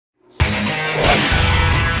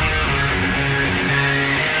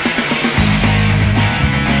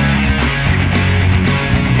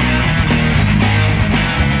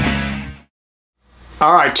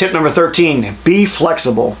right, tip number 13, be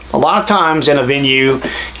flexible. A lot of times in a venue,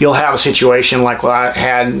 you'll have a situation like what I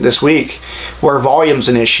had this week where volume's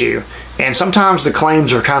an issue. And sometimes the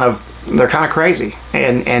claims are kind of crazy.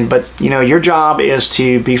 But you know, your job is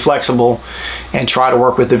to be flexible and try to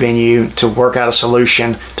work with the venue to work out a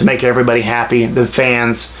solution to make everybody happy, the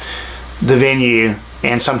fans, the venue,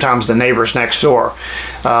 and sometimes the neighbors next door.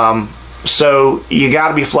 So you got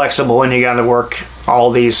to be flexible, and you got to work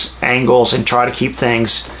all these angles and try to keep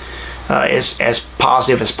things as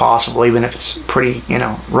positive as possible, even if it's pretty, you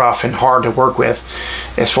know, rough and hard to work with,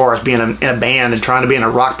 as far as being in a band and trying to be in a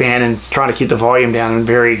rock band and trying to keep the volume down in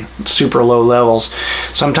very super low levels.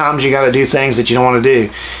 Sometimes you got to do things that you don't want to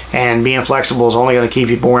do, and being flexible is only going to keep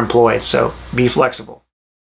you more employed. So be flexible.